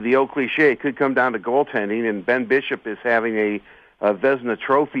the old cliche, it could come down to goaltending, and Ben Bishop is having a Vezina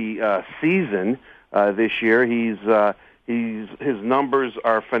Trophy season this year. His numbers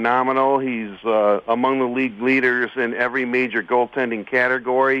are phenomenal. He's among the league leaders in every major goaltending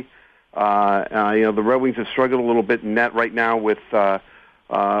category. The Red Wings have struggled a little bit in net right now with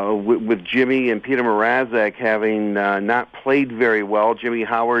Jimmy and Peter Mrazek having not played very well. Jimmy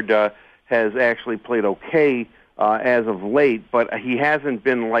Howard has actually played okay as of late, but he hasn't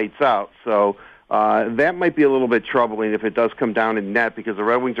been lights out. So that might be a little bit troubling if it does come down in net, because the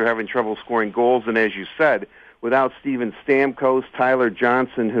Red Wings are having trouble scoring goals. And as you said, without Steven Stamkos, Tyler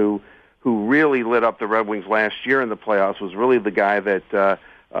Johnson, who really lit up the Red Wings last year in the playoffs, was really the guy that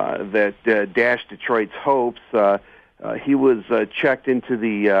dashed Detroit's hopes. He was checked into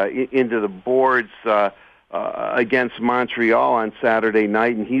the boards against Montreal on Saturday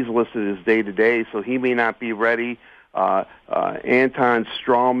night, and he's listed as day-to-day, so he may not be ready. Anton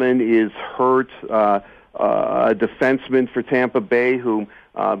Strawman is hurt, a defenseman for Tampa Bay whom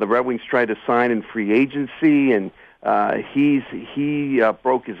the Red Wings tried to sign in free agency, and he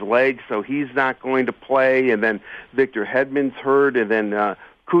broke his leg, so he's not going to play. And then Victor Hedman's hurt, and then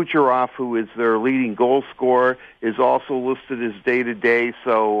Kucherov, who is their leading goal scorer, is also listed as day-to-day.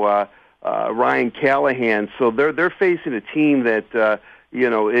 So Ryan Callahan. So they're facing a team that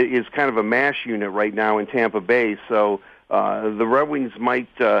is kind of a mash unit right now in Tampa Bay. So the Red Wings might,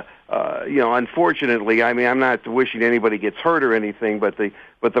 unfortunately, I mean, I'm not wishing anybody gets hurt or anything, but the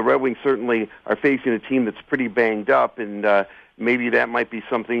Red Wings certainly are facing a team that's pretty banged up, and maybe that might be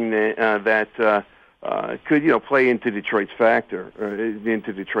something that could play into Detroit's factor, or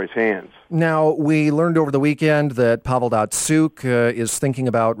into Detroit's hands. Now, we learned over the weekend that Pavel Datsyuk is thinking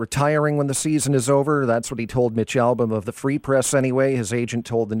about retiring when the season is over. That's what he told Mitch Albom of the Free Press anyway. His agent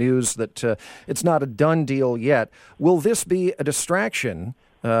told the News that it's not a done deal yet. Will this be a distraction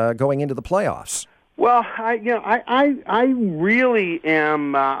going into the playoffs? Well, I really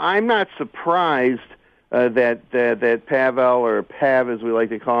am. I'm not surprised that Pavel, or Pav as we like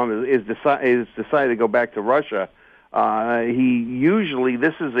to call him, is decided to go back to Russia.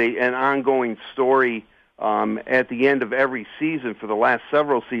 This is an ongoing story at the end of every season for the last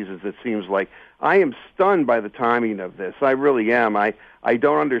several seasons, it seems like. I am stunned by the timing of this. I really am. I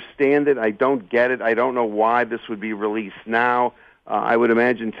don't understand it. I don't get it. I don't know why this would be released now. I would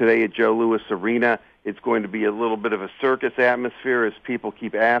imagine today at Joe Louis Arena, it's going to be a little bit of a circus atmosphere as people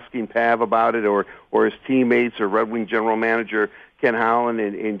keep asking Pav about it, or his teammates, or Red Wing general manager Ken Howland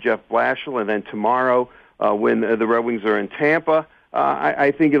and Jeff Blashill. And then tomorrow, when the Red Wings are in Tampa,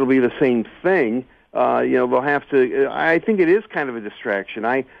 I think it'll be the same thing. They'll have to. I think it is kind of a distraction.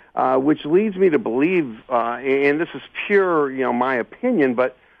 Which leads me to believe, and this is pure, my opinion,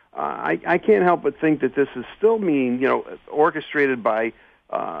 but I can't help but think that this is still being, orchestrated by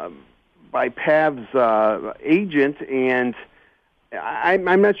Pav's agent, and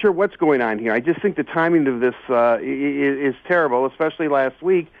I'm not sure what's going on here. I just think the timing of this is terrible, especially last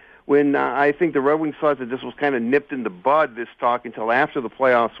week when I think the Red Wings thought that this was kind of nipped in the bud, this talk, until after the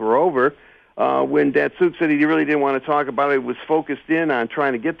playoffs were over. When Datsyuk said he really didn't want to talk about it, was focused in on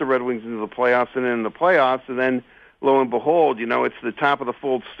trying to get the Red Wings into the playoffs, and in the playoffs, and then lo and behold, it's the top of the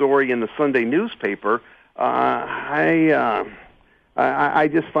fold story in the Sunday newspaper. I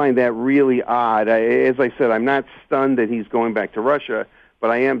just find that really odd. As I said, I'm not stunned that he's going back to Russia,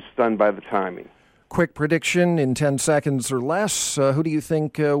 but I am stunned by the timing. Quick prediction in 10 seconds or less. Who do you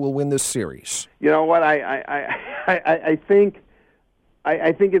think will win this series? You know what? I think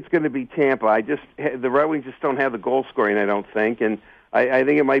it's going to be Tampa. The Red Wings just don't have the goal scoring, I don't think, and I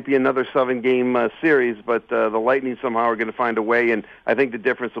think it might be another 7-game series, but the Lightning somehow are going to find a way, and I think the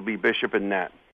difference will be Bishop and net.